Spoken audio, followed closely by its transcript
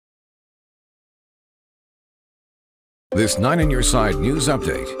This 9 on Your Side news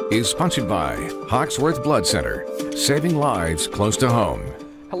update is sponsored by Hawksworth Blood Center, saving lives close to home.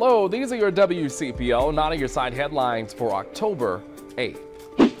 Hello, these are your WCPO 9 on Your Side headlines for October 8th.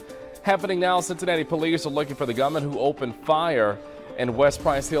 Happening now, Cincinnati police are looking for the gunman who opened fire in West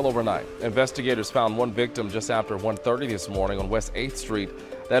Price Hill overnight. Investigators found one victim just after 1:30 this morning on West 8th Street.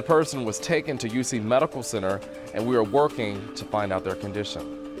 That person was taken to UC Medical Center, and we are working to find out their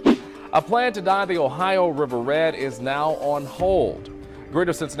condition. A plan to dye the Ohio River red is now on hold.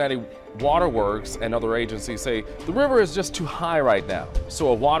 Greater Cincinnati Waterworks and other agencies say the river is just too high right now, so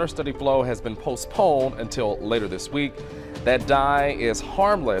a water study flow has been postponed until later this week. That dye is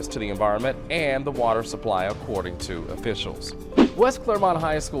harmless to the environment and the water supply, according to officials. West Clermont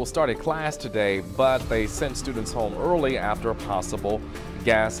High School started class today, but they sent students home early after a possible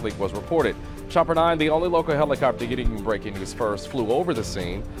gas leak was reported. Chopper 9, the only local helicopter getting breaking news first, flew over the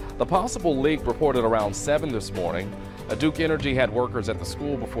scene. The possible leak reported around 7 this morning. Duke Energy had workers at the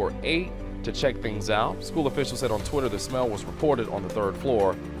school before 8 to check things out. School officials said on Twitter the smell was reported on the 3rd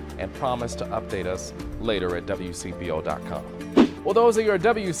floor and promised to update us later at WCPO.com. Well, those are your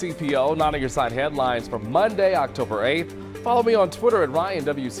WCPO 9 on Your Side headlines for Monday, October 8th. Follow me on Twitter at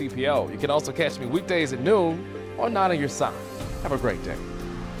RyanWCPO. You can also catch me weekdays at noon on 9 on Your Side. Have a great day.